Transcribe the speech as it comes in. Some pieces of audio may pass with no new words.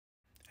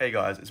Hey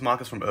guys, it's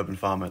Marcus from Urban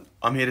Farmer.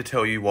 I'm here to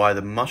tell you why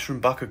the mushroom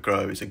bucket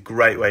grow is a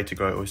great way to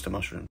grow oyster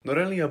mushrooms. Not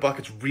only are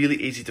buckets really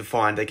easy to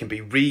find, they can be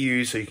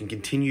reused so you can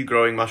continue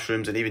growing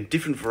mushrooms and even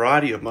different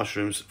variety of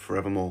mushrooms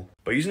forevermore.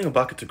 By using a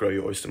bucket to grow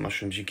your oyster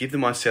mushrooms, you give the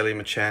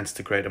mycelium a chance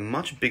to create a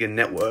much bigger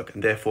network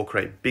and therefore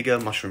create bigger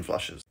mushroom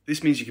flushes.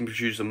 This means you can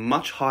produce a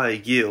much higher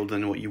yield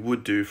than what you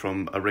would do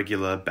from a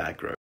regular bag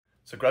grow.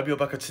 So grab your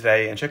bucket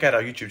today and check out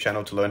our YouTube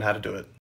channel to learn how to do it.